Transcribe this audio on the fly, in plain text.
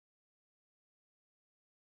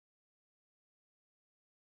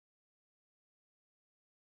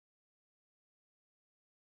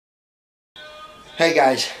Hey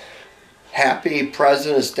guys, happy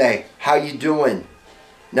President's Day. How you doing?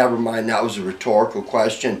 Never mind, that was a rhetorical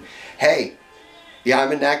question. Hey, yeah,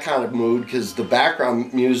 I'm in that kind of mood because the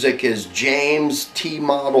background music is James T.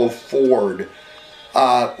 Model Ford.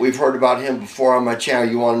 We've heard about him before on my channel.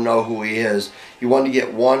 You want to know who he is. You want to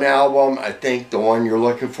get one album. I think the one you're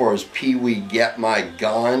looking for is Pee Wee Get My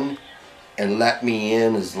Gun and Let Me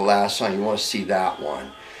In is the last song. You want to see that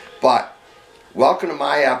one. But welcome to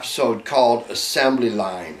my episode called Assembly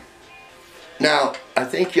Line. Now, I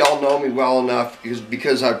think y'all know me well enough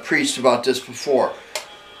because I've preached about this before.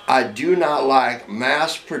 I do not like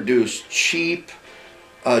mass-produced, cheap,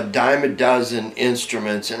 dime a dozen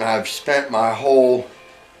instruments, and I've spent my whole,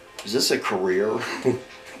 is this a career?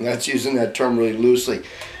 That's using that term really loosely,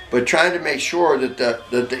 but trying to make sure that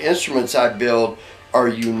the instruments I build are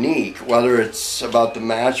unique, whether it's about the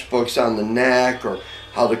matchbooks on the neck or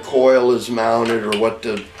how the coil is mounted or what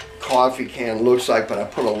the coffee can looks like. But I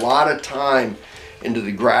put a lot of time into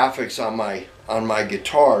the graphics on my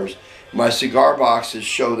guitars. My cigar boxes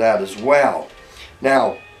show that as well.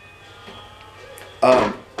 Now,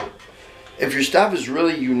 if your stuff is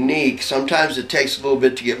really unique, sometimes it takes a little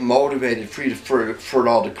bit to get motivated for it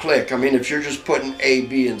all to click. I mean, if you're just putting A,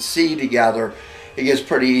 B, and C together, it gets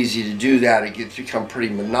pretty easy to do that. It gets become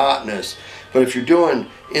pretty monotonous. But if you're doing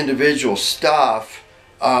individual stuff,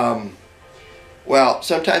 well,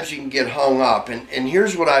 sometimes you can get hung up. And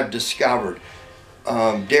here's what I've discovered.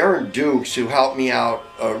 Darren Dukes, who helped me out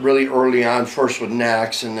really early on, first with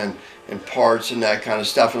necks and then parts and that kind of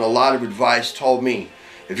stuff, and a lot of advice, told me,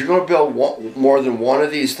 if you're going to build more than one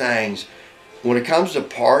of these things, when it comes to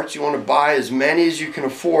parts, you want to buy as many as you can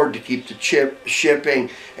afford to keep the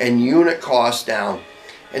shipping and unit costs down.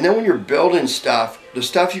 And then when you're building stuff, the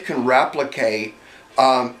stuff you can replicate,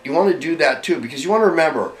 you want to do that too, because you want to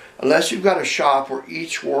remember, unless you've got a shop where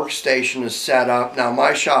each workstation is set up. Now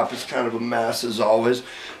my shop is kind of a mess as always,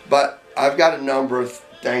 but I've got a number of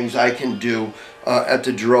things I can do at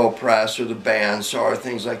the drill press or the bandsaw or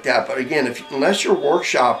things like that. But again, unless your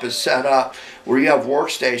workshop is set up where you have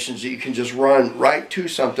workstations that you can just run right to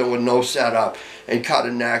something with no setup and cut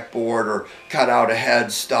a neck board or cut out a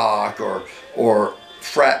headstock or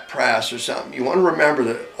fret press or something, you want to remember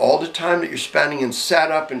that all the time that you're spending in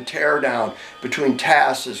setup and tear down between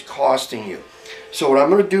tasks is costing you. So what I'm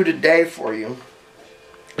going to do today for you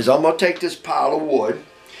is I'm going to take this pile of wood.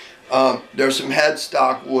 There's some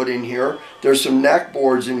headstock wood in here, there's some neck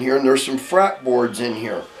boards in here, and there's some fret boards in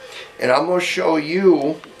here. And I'm going to show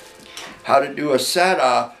you how to do a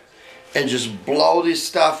setup and just blow this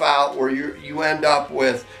stuff out where you end up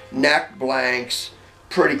with neck blanks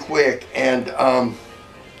pretty quick. And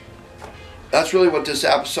that's really what this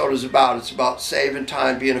episode is about. It's about saving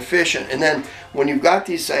time, being efficient. And then when you've got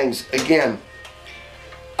these things, again,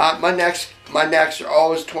 my necks are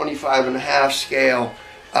always 25.5 scale.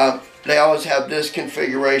 They always have this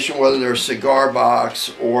configuration, whether they're a cigar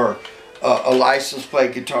box or a license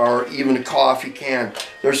plate guitar or even a coffee can.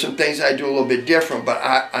 There's some things I do a little bit different, but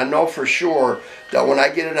I know for sure that when I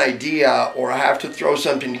get an idea or I have to throw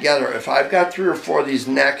something together, if I've got 3 or 4 of these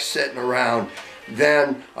necks sitting around,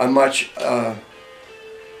 then I'm much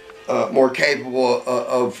more capable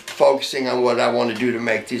of focusing on what I want to do to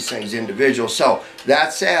make these things individual. So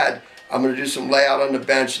that said, I'm going to do some layout on the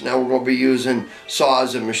bench, and then we're going to be using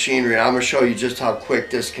saws and machinery. And I'm going to show you just how quick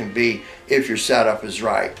this can be if your setup is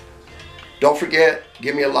right. Don't forget,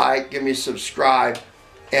 give me a like, give me a subscribe,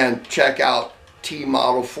 and check out T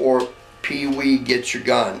Model 4 Pee Wee Get Your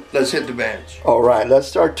Gun. Let's hit the bench. All right, let's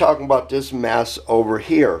start talking about this mess over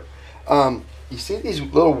here. You see these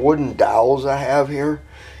little wooden dowels I have here?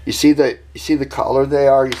 You see the color they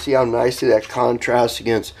are? You see how nicely that contrasts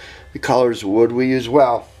against the colors of wood we use?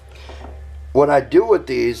 Well, what I do with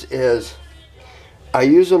these is I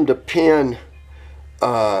use them to pin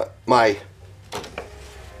my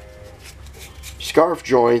scarf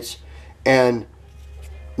joints and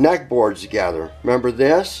neck boards together. Remember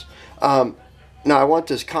this? Now I want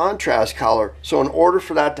this contrast color, so in order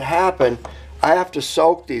for that to happen, I have to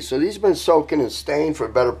soak these. So these have been soaking in stain for a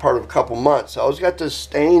better part of a couple months. So I always got this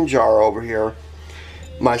stain jar over here,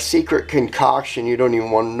 my secret concoction. You don't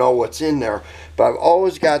even want to know what's in there, but I've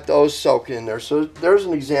always got those soaking in there. So there's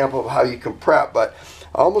an example of how you can prep. But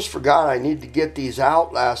I almost forgot I need to get these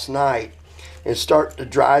out last night and start to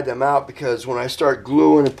dry them out, because when I start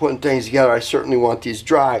gluing and putting things together, I certainly want these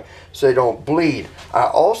dry so they don't bleed. I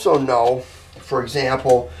also know, for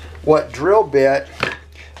example, what drill bit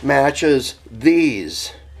matches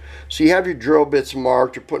these. So you have your drill bits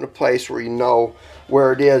marked or put in a place where you know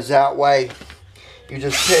where it is. That way you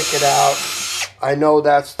just pick it out. I know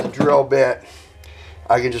that's the drill bit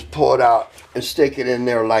I can just pull it out and stick it in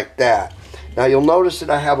there like that. Now you'll notice that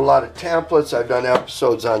I have a lot of templates. I've done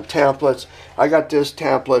episodes on templates. I got this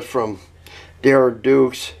template from Darren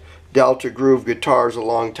Duke's Delta Groove Guitars a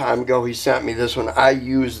long time ago. He sent me this one. I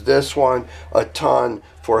use this one a ton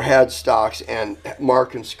for headstocks and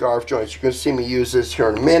mark and scarf joints. You're going to see me use this here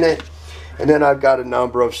in a minute. And then I've got a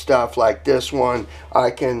number of stuff like this one.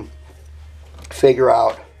 I can figure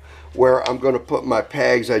out where I'm going to put my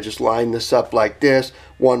pegs. I just line this up like this.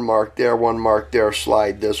 One mark there, one mark there.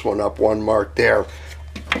 Slide this one up, one mark there.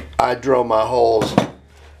 I drill my holes.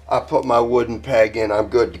 I put my wooden peg in. I'm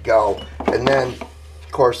good to go. And then,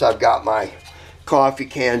 of course, I've got my coffee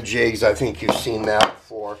can jigs. I think you've seen that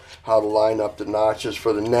before. How to line up the notches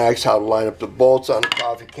for the necks, how to line up the bolts on the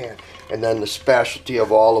coffee can. And then the specialty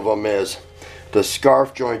of all of them is the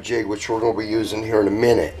scarf joint jig, which we're going to be using here in a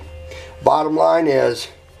minute. Bottom line is,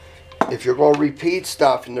 if you're going to repeat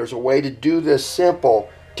stuff and there's a way to do this simple,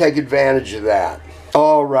 take advantage of that.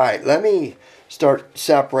 All right, let me start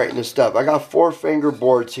separating this stuff. I got 4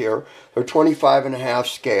 fingerboards here. They're 25.5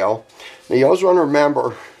 scale. Now you always want to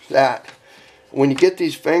remember that when you get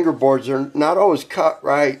these fingerboards, they're not always cut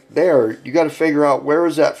right there. You got to figure out where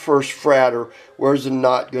is that first fret or where's the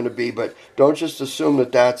nut going to be, but don't just assume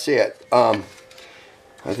that that's it. I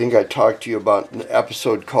think I talked to you about an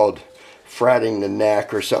episode called fretting the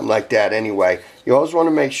neck or something like that. Anyway, you always want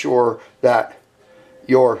to make sure that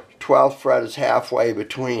your 12th fret is halfway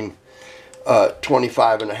between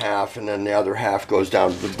 25.5 and then the other half goes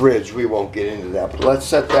down to the bridge. We won't get into that, but let's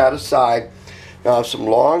set that aside. Now I have some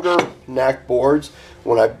longer neck boards.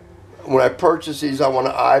 When I purchase these, I want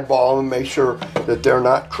to eyeball them, make sure that they're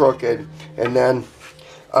not crooked, and then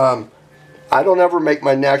I don't ever make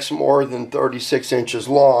my necks more than 36 inches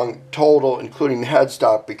long total, including the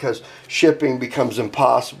headstock, because shipping becomes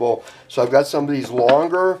impossible. So I've got some of these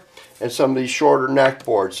longer and some of these shorter neck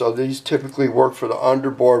boards. So these typically work for the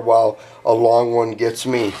underboard, while a long one gets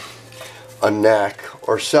me a neck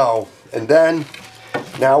or so. And then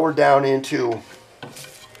now we're down into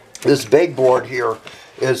this big board here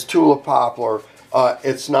is tulip poplar.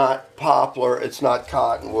 It's not poplar, it's not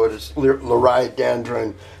cottonwood, it's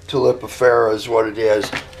Liriodendron tulipifera is what it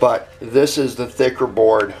is. But this is the thicker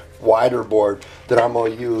board, wider board that I'm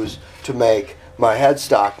going to use to make my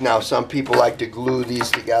headstock. Now some people like to glue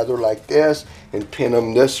these together like this and pin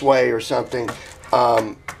them this way or something.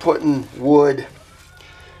 Putting wood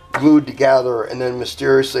glued together and then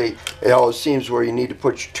mysteriously it always seems where you need to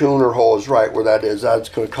put your tuner hole is right where that is. That's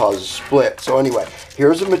going to cause a split. So anyway,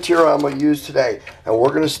 here's the material I'm going to use today, and we're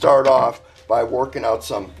going to start off by working out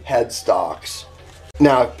some headstocks.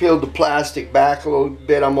 Now I've peeled the plastic back a little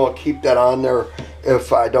bit. I'm going to keep that on there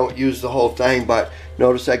if I don't use the whole thing, but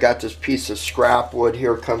notice I got this piece of scrap wood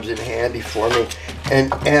here, comes in handy for me.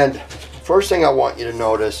 And first thing I want you to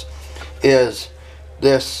notice is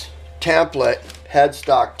this template,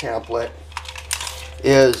 headstock template,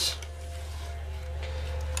 is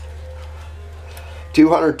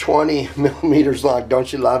 220 millimeters long.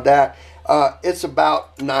 Don't you love that? It's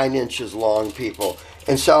about 9 inches long, people.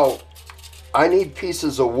 And so I need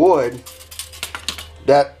pieces of wood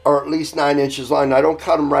that are at least 9 inches long. I don't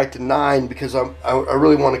cut them right to 9 because I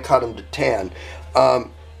really want to cut them to 10.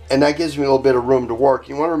 And that gives me a little bit of room to work.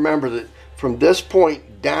 You want to remember that from this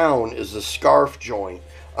point down is the scarf joint.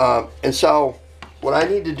 And so what I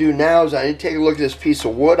need to do now is I need to take a look at this piece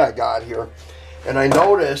of wood I got here. And I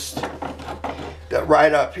noticed that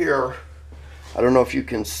right up here, I don't know if you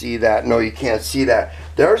can see that. No, you can't see that.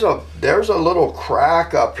 There's a little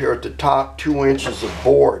crack up here at the top 2 inches of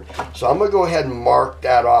board. So I'm going to go ahead and mark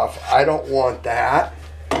that off. I don't want that.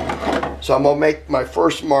 So I'm going to make my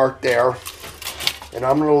first mark there. And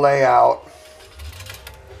I'm going to lay out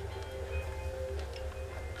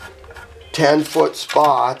 10-foot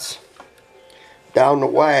spots down the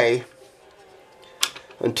way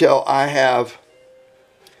until I have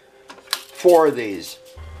 4 of these.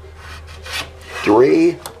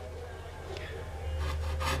 3,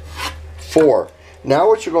 4. Now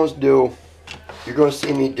what you're going to do, you're going to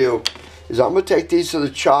see me do, is I'm going to take these to the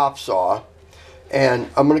chop saw and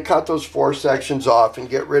I'm going to cut those 4 sections off and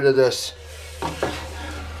get rid of this.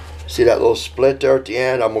 See that little split there at the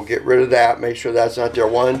end? I'm going to get rid of that, make sure that's not there.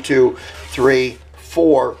 1, 2, 3,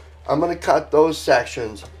 4. I'm going to cut those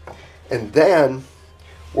sections, and then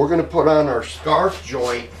we're going to put on our scarf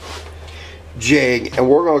joint jig, and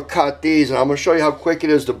we're going to cut these, and I'm going to show you how quick it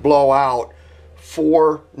is to blow out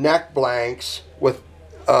 4 neck blanks with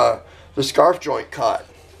the scarf joint cut.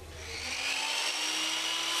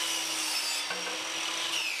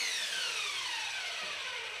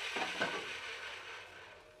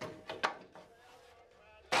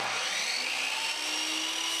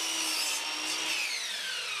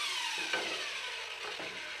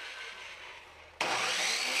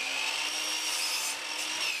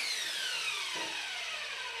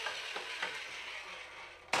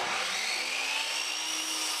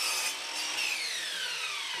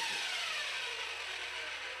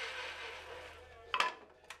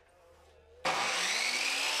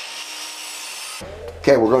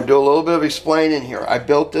 Okay, we're going to do a little bit of explaining here. I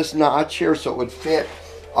built this notch here so it would fit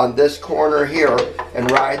on this corner here and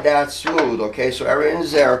ride that smooth. Okay, so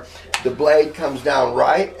everything's there. The blade comes down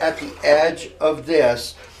right at the edge of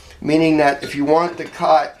this, meaning that if you want the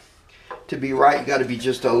cut to be right, you got to be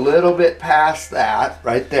just a little bit past that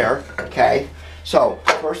right there. Okay, so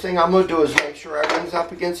first thing I'm going to do is make sure everything's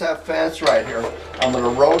up against that fence right here. I'm going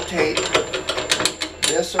to rotate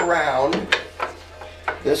this around,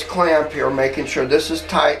 this clamp here, making sure this is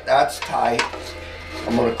tight, that's tight.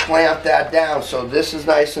 I'm going to clamp that down so this is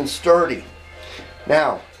nice and sturdy.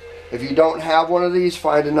 Now, if you don't have one of these,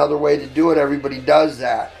 find another way to do it. Everybody does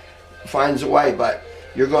that, finds a way, but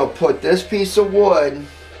you're going to put this piece of wood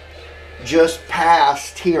just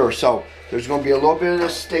past here. So there's going to be a little bit of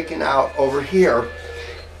this sticking out over here.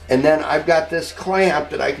 And then I've got this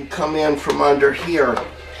clamp that I can come in from under here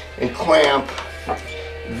and clamp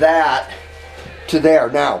that to there.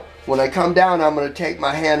 Now, when I come down, I'm going to take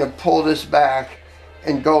my hand and pull this back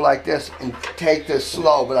and go like this and take this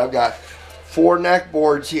slow. But I've got 4 neck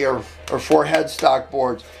boards here, or 4 headstock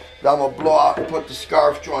boards, that I'm going to blow out and put the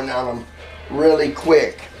scarf joint on them really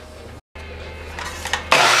quick.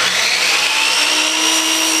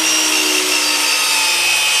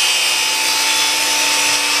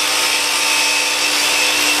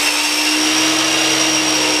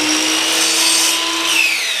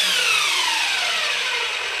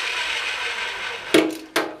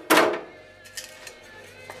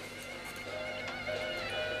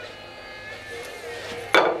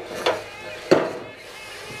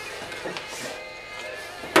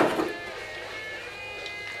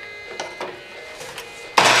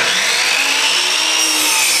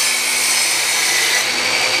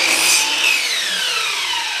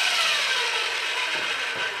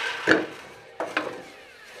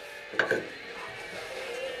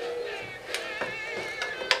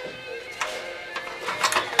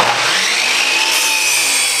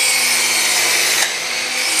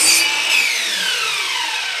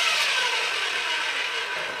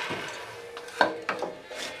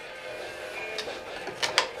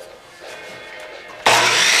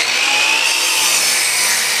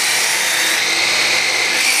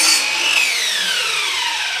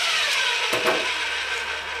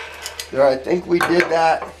 There, I think we did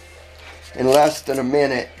that in less than a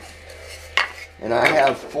minute. And I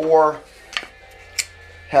have 4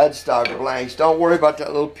 headstock blanks. Don't worry about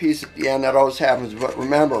that little piece at the end, that always happens. But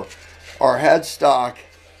remember, our headstock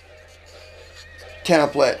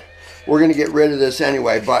template, we're going to get rid of this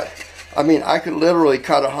anyway. But, I mean, I could literally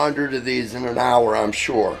cut 100 of these in an hour, I'm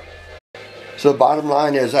sure. So the bottom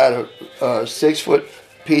line is I had a 6-foot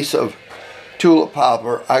piece of tulip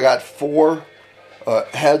poplar. I got 4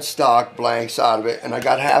 headstock blanks out of it, and I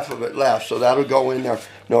got half of it left, so that'll go in there.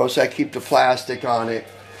 Notice I keep the plastic on it,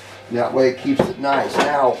 and that way it keeps it nice.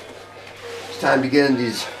 Now it's time to get in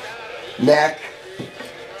these neck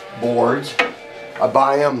boards. I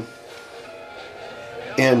buy them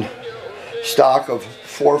in stock of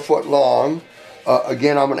 4 foot long.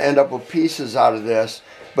 Again, I'm going to end up with pieces out of this,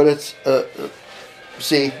 but it's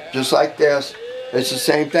see, just like this, it's the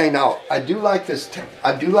same thing. Now I do like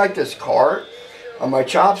this cart on my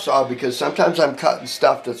chop saw, because sometimes I'm cutting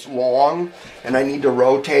stuff that's long and I need to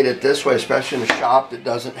rotate it this way, especially in a shop that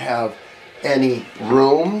doesn't have any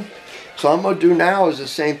room. So what I'm going to do now is the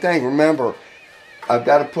same thing. Remember, I've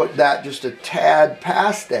got to put that just a tad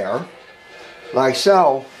past there, like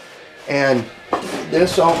so, and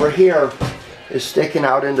this over here is sticking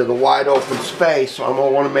out into the wide open space, so I'm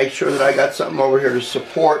going to want to make sure that I got something over here to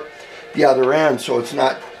support the other end so it's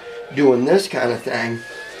not doing this kind of thing.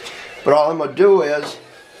 But all I'm going to do is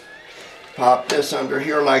pop this under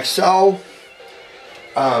here like so,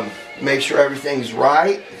 make sure everything's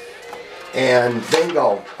right, and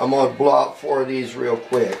bingo, I'm going to blow out 4 of these real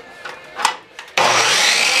quick.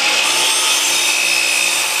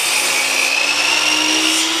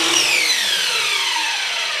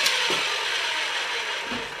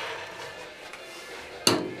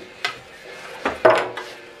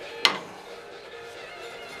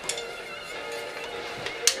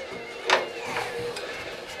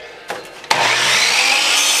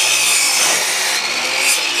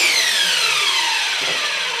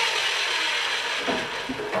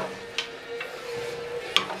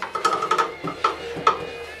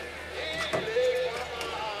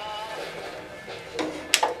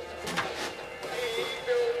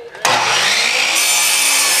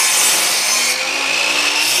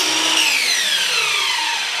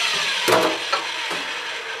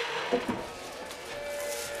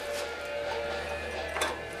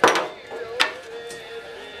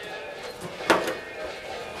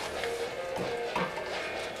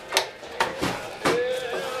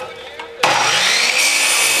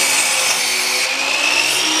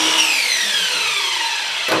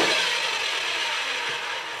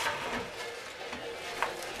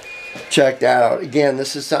 check that out. Again,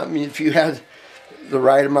 this is something, if you had the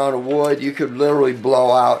right amount of wood, you could literally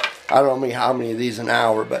blow out, I don't know how many of these an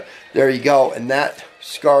hour, but there you go. And that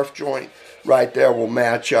scarf joint right there will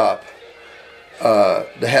match up the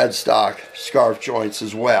headstock scarf joints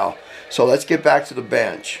as well. So let's get back to the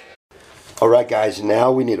bench. Alright guys,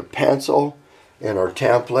 now we need a pencil and our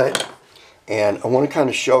template. And I want to kind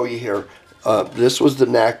of show you here. This was the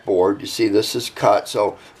neck board. You see this is cut,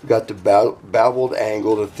 so we've got the beveled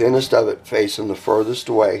angle, the thinnest of it facing the furthest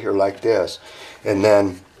away here like this. And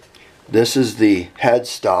then this is the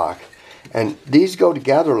headstock. And these go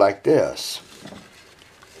together like this.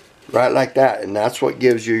 Right like that. And that's what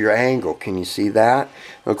gives you your angle. Can you see that?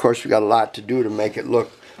 And of course we've got a lot to do to make it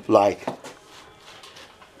look like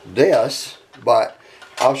this, but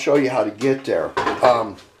I'll show you how to get there.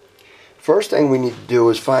 First thing we need to do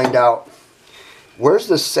is find out where's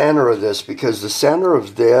the center of this, because the center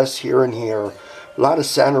of this here and here, a lot of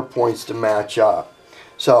center points to match up.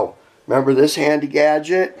 So remember this handy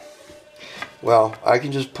gadget? Well, I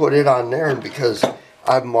can just put it on there, and because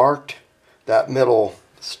I've marked that middle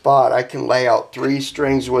spot, I can lay out 3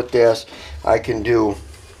 strings with this. I can do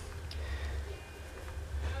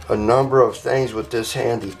a number of things with this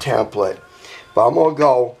handy template, but I'm going to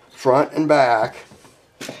go front and back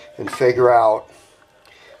and figure out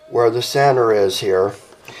where the center is here,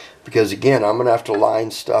 because again I'm going to have to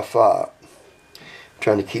line stuff up. I'm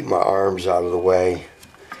trying to keep my arms out of the way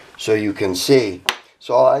so you can see.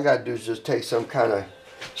 So all I got to do is just take some kind of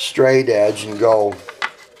straight edge and go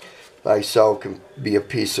like so. Can be a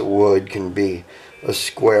piece of wood, can be a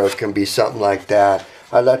square, can be something like that.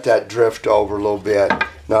 I let that drift over a little bit.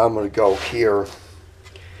 Now I'm going to go here,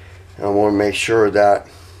 and I want to make sure that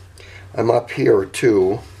I'm up here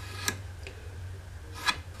too.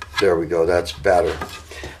 There we go, that's better.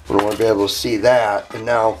 I want to be able to see that. And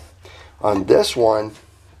now on this one,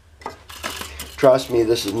 trust me,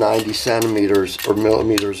 this is 90 centimeters or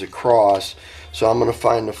millimeters across, so I'm going to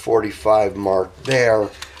find the 45 mark there,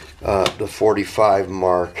 the 45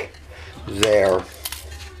 mark there.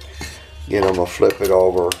 Again, I'm going to flip it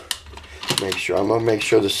over, make sure, I'm going to make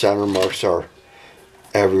sure the center marks are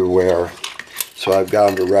everywhere, so I've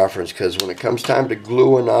got them to reference, because when it comes time to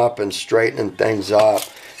gluing up and straightening things up,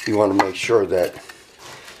 you want to make sure that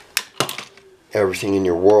everything in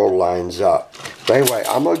your world lines up. But anyway,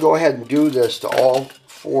 I'm going to go ahead and do this to all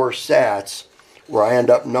 4 sets, where I end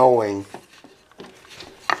up knowing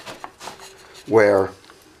where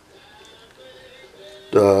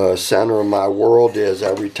the center of my world is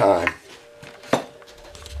every time.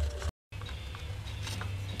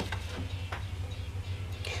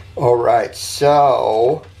 Alright,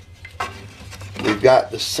 so we've got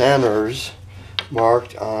the centers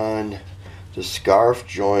marked on the scarf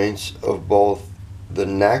joints of both the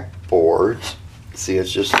neck boards. See,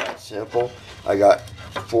 it's just that simple. I got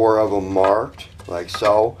 4 of them marked like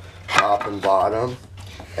so, top and bottom,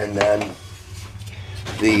 and then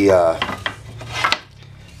the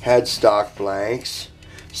headstock blanks,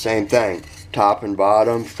 same thing, top and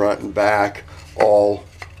bottom, front and back, all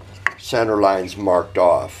center lines marked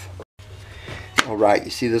off. Alright,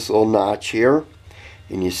 you see this little notch here,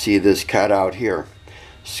 and you see this cut out here,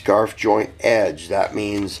 scarf joint edge. That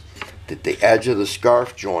means that the edge of the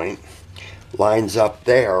scarf joint lines up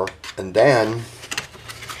there, and then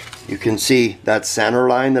you can see that center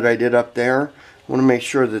line that I did up there. I want to make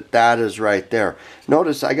sure that that is right there.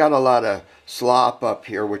 Notice I got a lot of slop up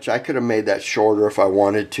here, which I could have made that shorter if I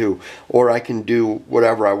wanted to, or I can do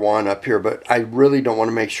whatever I want up here, but I really don't want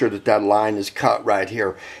to make sure that that line is cut right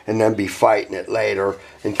here and then be fighting it later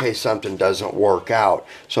in case something doesn't work out.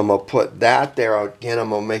 So I'm going to put that there. Again, I'm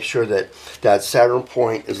going to make sure that that center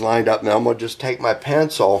point is lined up. Now I'm going to just take my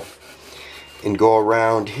pencil and go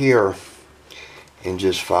around here and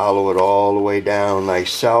just follow it all the way down like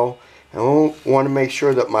so. I want to make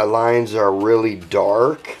sure that my lines are really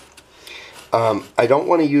dark. I don't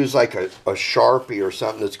want to use like a Sharpie or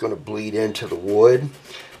something that's going to bleed into the wood.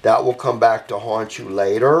 That will come back to haunt you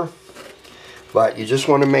later. But you just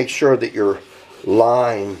want to make sure that your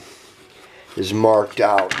line is marked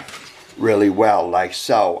out really well, like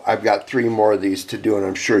so. I've got 3 more of these to do, and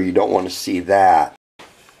I'm sure you don't want to see that.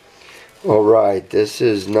 Alright, this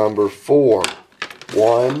is number 4.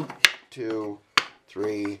 1, 2,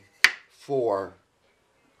 3, 4.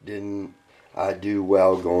 Didn't I do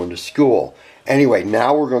well going to school? Anyway,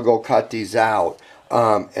 now we're going to go cut these out.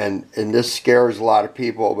 And this scares a lot of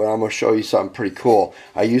people, but I'm going to show you something pretty cool.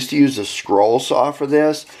 I used to use a scroll saw for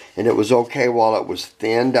this, and it was okay while it was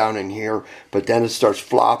thin down in here, but then it starts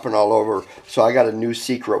flopping all over. So I got a new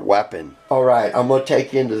secret weapon. Alright, I'm going to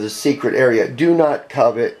take you into the secret area. Do not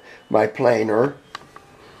covet my planer.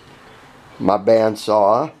 my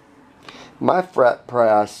bandsaw, my fret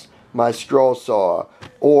press, my scroll saw,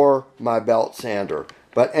 or my belt sander.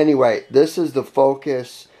 But anyway, this is the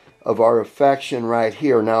focus of our affection right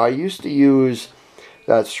here. Now, I used to use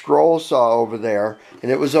that scroll saw over there,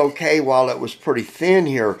 and it was okay while it was pretty thin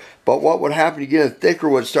here, but what would happen, you get a thicker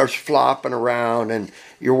one, it starts flopping around, and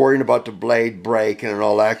you're worrying about the blade breaking and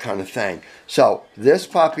all that kind of thing. So this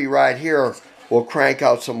puppy right here will crank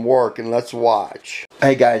out some work, and let's watch.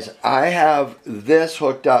 Hey guys, I have this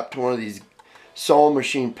hooked up to one of these sewing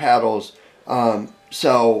machine pedals,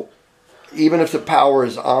 so even if the power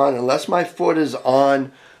is on, unless my foot is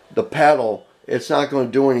on the pedal, it's not going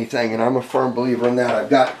to do anything, and I'm a firm believer in that. I've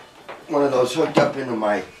got one of those hooked up into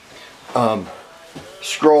my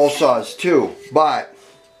scroll saws too, but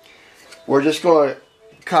we're just going to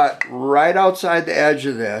cut right outside the edge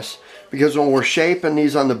of this, because when we're shaping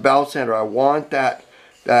these on the belt sander, I want that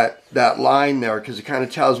line there, because it kind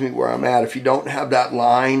of tells me where I'm at. If you don't have that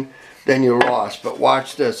line, then you're lost. But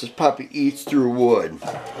watch this. This puppy eats through wood.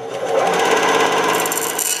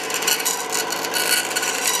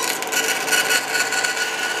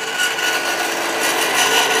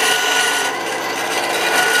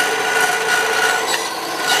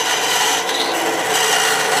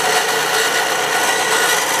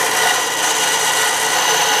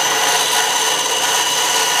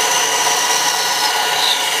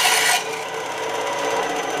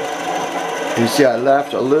 You see, I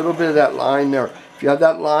left a little bit of that line there. If you have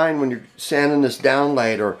that line when you're sanding this down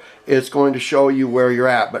later, it's going to show you where you're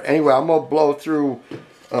at. But anyway, I'm going to blow through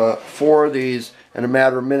 4 of these in a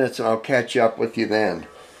matter of minutes, and I'll catch up with you then.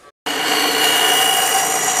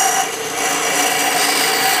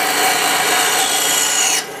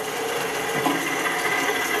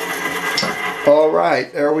 All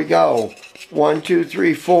right, there we go. 1, 2,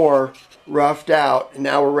 3, 4, roughed out, and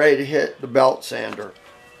now we're ready to hit the belt sander.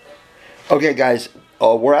 Okay guys,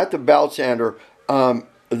 we're at the belt sander.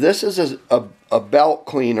 This is a belt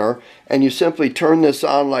cleaner, and you simply turn this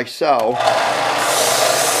on like so.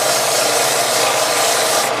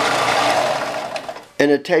 And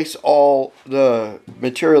it takes all the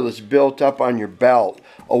material that's built up on your belt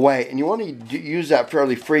away. And you want to use that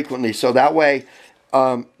fairly frequently, so that way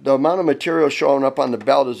the amount of material showing up on the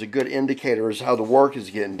belt is a good indicator as how the work is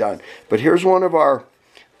getting done. But here's one of our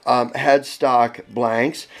headstock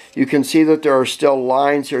blanks. You can see that there are still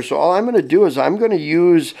lines here, so all I'm going to do is I'm going to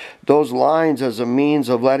use those lines as a means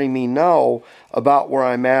of letting me know about where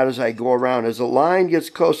I'm at as I go around. As the line gets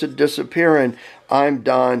close to disappearing, I'm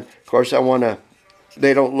done. Of course, I want to,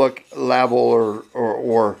 they don't look level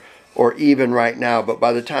or even right now, but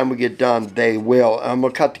by the time we get done, they will. I'm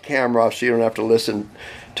going to cut the camera off so you don't have to listen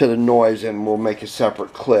to the noise, and we'll make a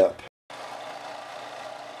separate clip.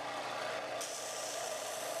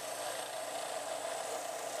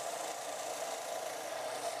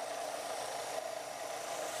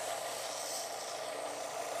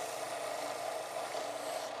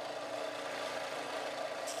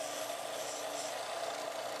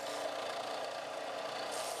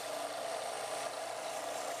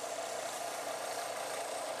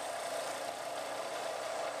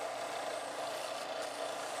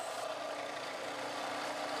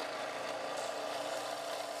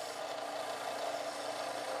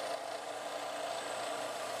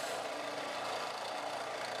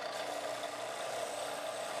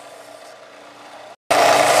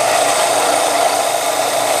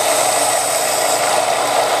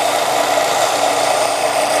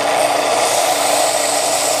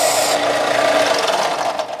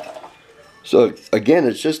 So again,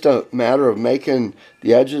 it's just a matter of making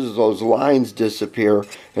the edges of those lines disappear,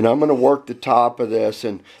 and I'm going to work the top of this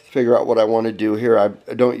and figure out what I want to do here.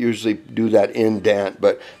 I don't usually do that indent,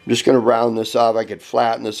 but I'm just going to round this off. I could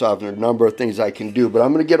flatten this off, and there are a number of things I can do, but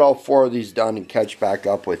I'm going to get all 4 of these done and catch back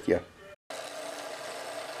up with you.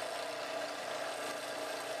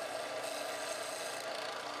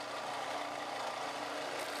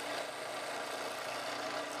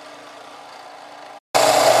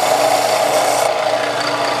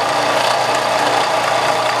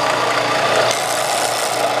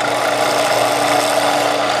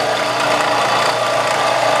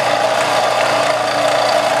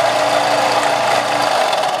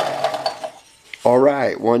 All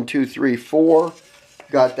right, 1, 2, 3, 4.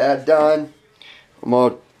 Got that done. I'm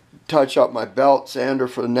going to touch up my belt sander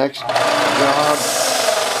for the next job.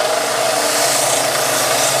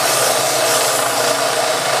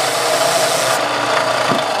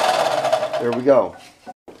 There we go.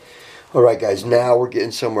 All right, guys, now we're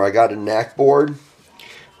getting somewhere. I got a neck board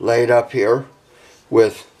laid up here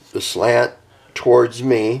with the slant towards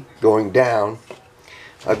me going down.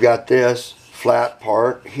 I've got this flat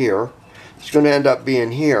part here. is going to end up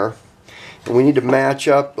being here. And we need to match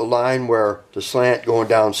up the line where the slant going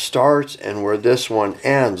down starts and where this one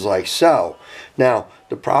ends, like so. Now,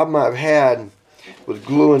 the problem I've had with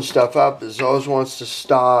gluing stuff up is those wants to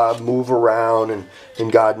stop, move around,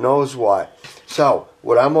 and God knows what. So,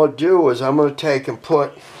 what I'm going to do is I'm going to take and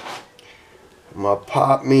I'm going to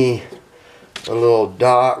pop me a little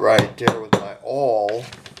dot right there with my awl.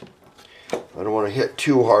 I don't want to hit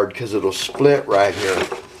too hard because it'll split right here.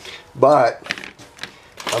 But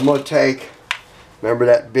I'm going to take, remember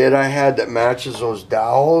that bit I had that matches those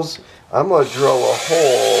dowels? I'm going to drill a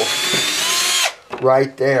hole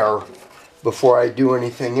right there before I do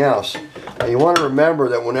anything else. Now you want to remember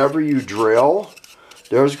that whenever you drill,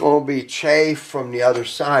 there's going to be chafe from the other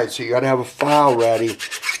side, so you got to have a file ready.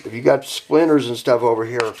 If you got splinters and stuff over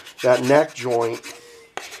here, that neck joint,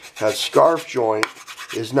 that scarf joint,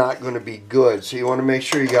 is not going to be good. So you want to make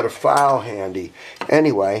sure you got a file handy.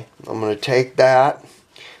 Anyway, I'm going to take that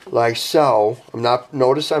like so.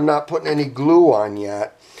 Notice I'm not putting any glue on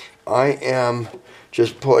yet. I am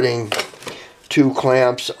just putting 2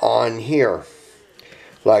 clamps on here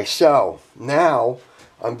like so. Now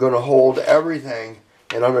I'm going to hold everything,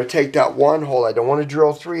 and I'm going to take that one hole. I don't want to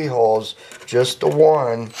drill 3 holes, just the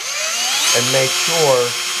one, and make sure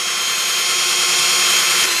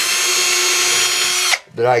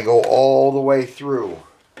that I go all the way through,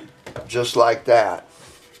 just like that.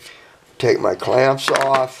 Take my clamps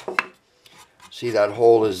off. See, that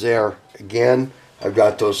hole is there. Again, I've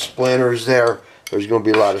got those splinters there. There's going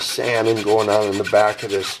to be a lot of sanding going on in the back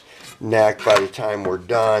of this neck by the time we're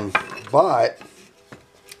done. But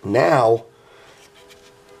now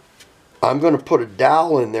I'm going to put a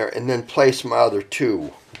dowel in there and then place my other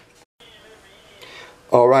 2.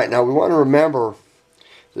 Alright, now we want to remember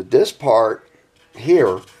that this part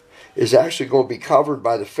here is actually going to be covered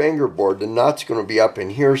by the fingerboard. The nut's going to be up in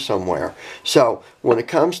here somewhere. So when it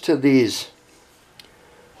comes to these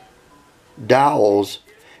dowels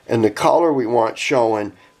and the color we want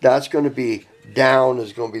showing, that's going to be down,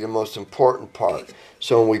 is going to be the most important part.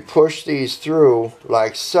 So when we push these through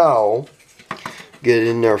like so, get it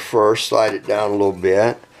in there first, slide it down a little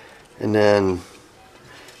bit, and then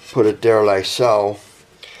put it there like so,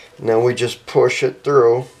 and then we just push it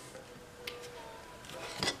through.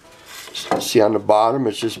 See, on the bottom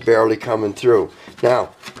it's just barely coming through.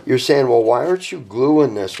 Now you're saying, well, why aren't you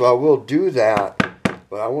gluing this? Well, we'll do that,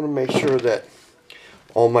 but I want to make sure that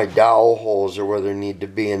all my dowel holes are where they need to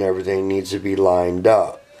be and everything needs to be lined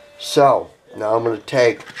up. So now I'm going to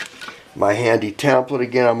take my handy template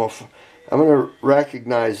again. I'm going to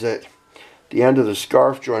recognize that the end of the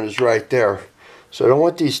scarf joint is right there. So I don't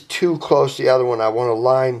want these too close to the other one. I want to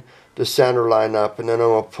line the center line up, and then I'm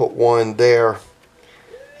going to put one there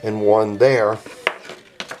and one there.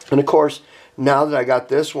 And of course, now that I got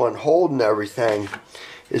this one holding everything,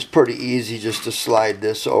 it's pretty easy just to slide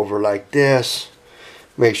this over like this.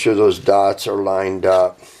 Make sure those dots are lined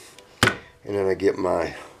up. And then I get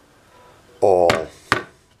my awl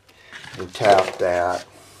and tap that.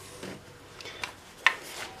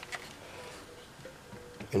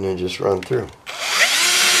 And then just run through.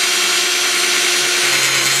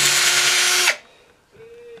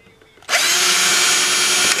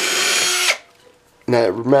 Now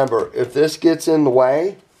remember, if this gets in the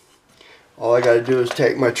way, all I got to do is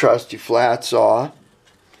take my trusty flat saw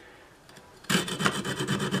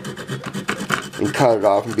and cut it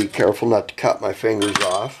off, and be careful not to cut my fingers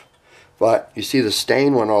off. But you see the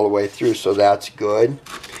stain went all the way through, so that's good.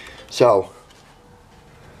 So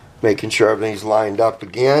making sure everything's lined up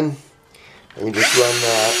again, and you just run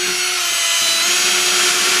that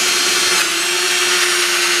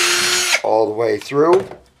all the way through.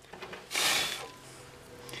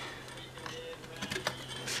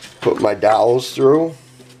 Put my dowels through,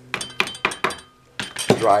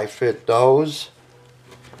 dry fit those.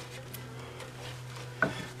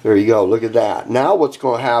 There you go, look at that. Now what's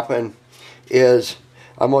going to happen is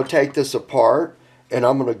I'm going to take this apart and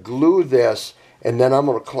I'm going to glue this, and then I'm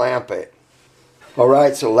going to clamp it.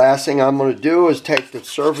 Alright, so last thing I'm going to do is take the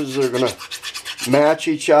surfaces that are going to match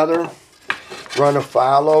each other, run a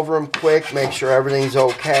file over them quick, make sure everything's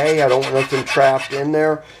okay. I don't want nothing trapped in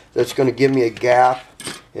there that's going to give me a gap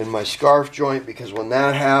in my scarf joint, because when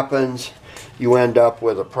that happens, you end up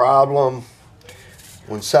with a problem.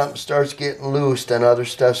 When something starts getting loose, then other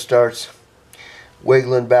stuff starts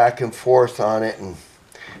wiggling back and forth on it.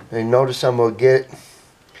 And notice I'm going to get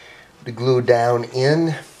the glue down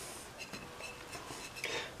in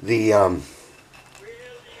the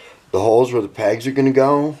holes where the pegs are going to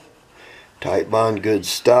go. Tight bond, good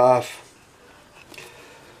stuff.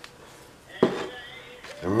 And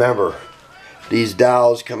remember, These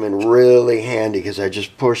dowels come in really handy because I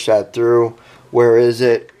just push that through. Where is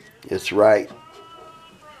it? It's right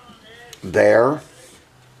there.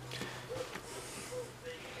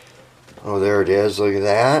 Oh, there it is. Look at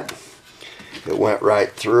that. It went right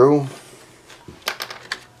through.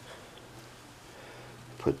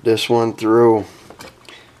 Put this one through.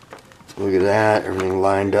 Look at that. Everything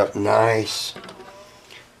lined up nice.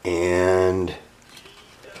 And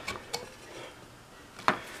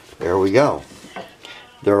there we go.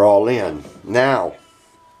 They're all in. Now,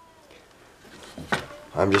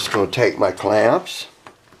 I'm just going to take my clamps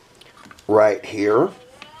right here.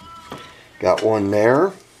 Got one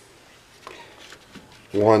there.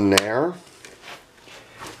 One there.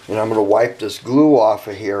 And I'm going to wipe this glue off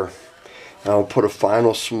of here. And I'll put a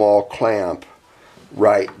final small clamp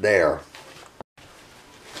right there.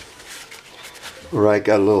 Alright,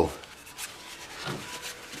 got a little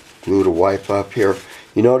glue to wipe up here.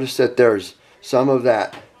 You notice that there's some of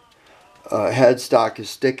that headstock is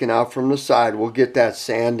sticking out from the side. We'll get that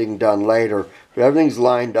sanding done later. But everything's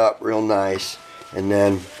lined up real nice. And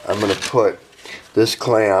then I'm going to put this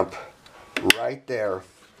clamp right there.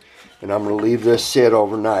 And I'm going to leave this sit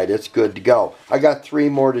overnight. It's good to go. I got 3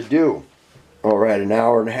 more to do. Alright, an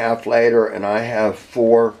hour and a half later, and I have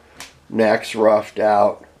 4 necks roughed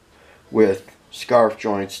out with scarf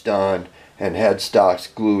joints done and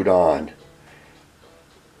headstocks glued on.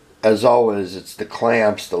 As always, it's the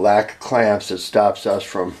clamps, the lack of clamps, that stops us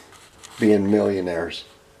from being millionaires.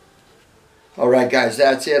 Alright guys,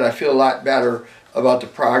 that's it. I feel a lot better about the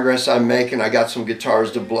progress I'm making. I got some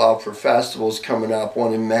guitars to blow up for festivals coming up,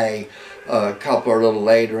 one in May, a couple are a little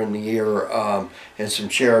later in the year, and some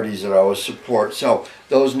charities that I always support. So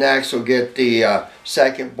those necks will get the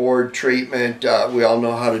second board treatment. We all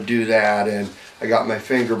know how to do that, and I got my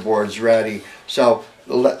fingerboards ready. So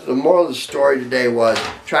the moral of the story today was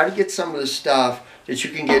try to get some of the stuff that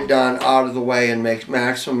you can get done out of the way and make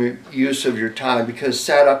maximum use of your time, because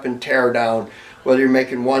setup and tear down, whether you're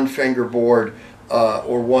making one fingerboard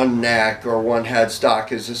or one neck or one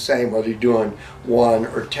headstock, is the same whether you're doing 1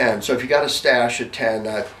 or 10. So if you got a stash of 10,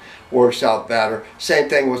 that works out better. Same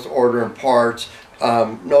thing with ordering parts.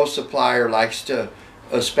 No supplier likes to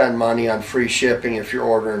spend money on free shipping if you're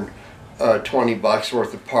ordering 20 bucks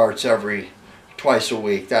worth of parts twice a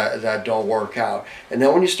week. That don't work out. And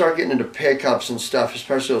then when you start getting into pickups and stuff,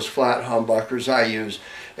 especially those flat humbuckers I use,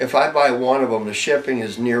 if I buy one of them, the shipping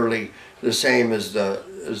is nearly the same as the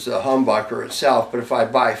humbucker itself. But if I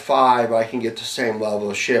buy 5, I can get the same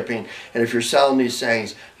level of shipping. And if you're selling these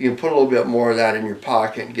things, you can put a little bit more of that in your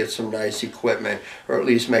pocket and get some nice equipment, or at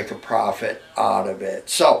least make a profit out of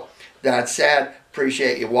it. So that said,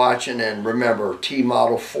 appreciate you watching, and remember, T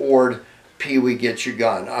model Ford, Pee Wee, get your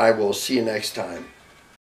gun. I will see you next time.